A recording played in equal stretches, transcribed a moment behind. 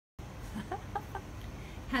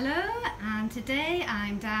Hello, and today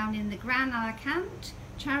I'm down in the Gran Alacant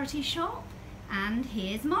Charity Shop, and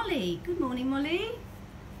here's Molly. Good morning, Molly.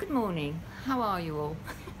 Good morning. How are you all?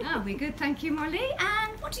 Oh, we're good, thank you, Molly.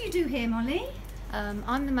 And what do you do here, Molly?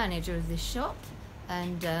 I'm the manager of this shop,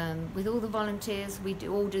 and with all the volunteers we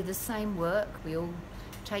all do the same work. We all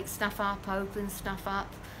take stuff up, open stuff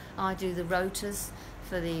up. I do the rotas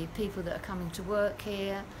for the people that are coming to work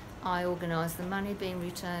here. I organise the money being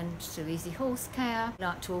returned to Easy Horse Care. I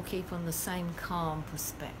like to all keep on the same calm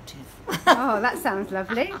perspective. Oh, that sounds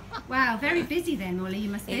lovely. Wow, very busy then, Molly,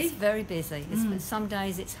 you must be. It's very busy. Some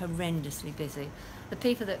days it's horrendously busy. The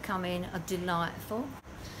people that come in are delightful.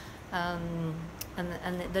 And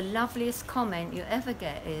the loveliest comment you ever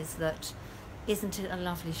get is that, "Isn't it a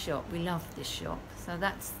lovely shop? We love this shop." So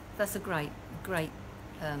that's a great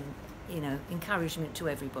encouragement to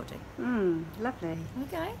everybody. Lovely.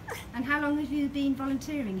 Okay. And how long have you been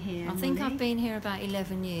volunteering here, I think Molly? I've been here about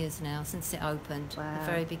 11 years now, since it opened. Wow. The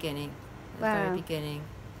very beginning. Wow.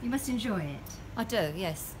 You must enjoy it. I do,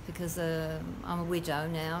 yes, because I'm a widow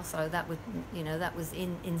now, so that was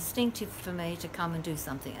instinctive for me to come and do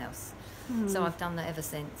something else. So I've done that ever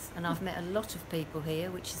since, and I've met a lot of people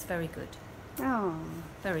here, which is very good. Oh,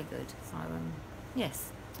 Very good. So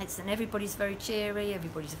yes, and everybody's very cheery.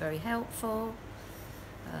 Everybody's very helpful.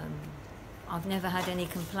 I've never had any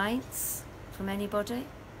complaints from anybody.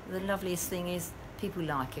 The loveliest thing is people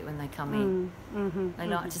like it when they come in. They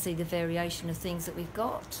like to see the variation of things that we've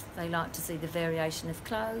got. They like to see the variation of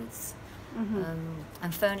clothes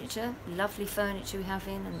and furniture. Lovely furniture we have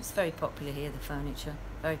in, and it's very popular here, the furniture.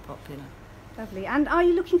 Very popular. lovely. And are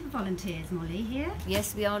you looking for volunteers, Molly, here?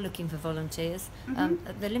 Yes, we are looking for volunteers.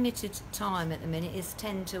 The limited time at the minute is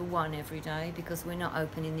 10 till 1 every day, because we're not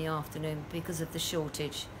open in the afternoon because of the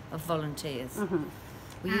shortage of volunteers.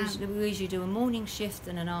 We usually do a morning shift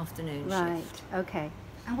and an afternoon shift. Right, okay.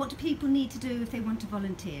 And what do people need to do if they want to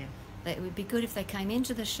volunteer? It would be good if they came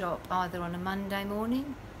into the shop either on a Monday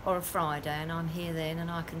morning or a Friday, and I'm here then and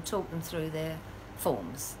I can talk them through their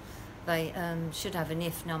forms. They should have an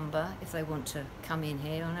IF number if they want to come in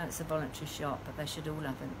here. I know it's a voluntary shop, but they should all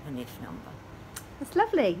have an IF number. That's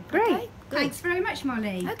lovely. Great. Okay, good. Thanks very much,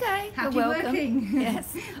 Molly. Okay, Happy you're welcome. working.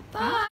 Yes. Bye.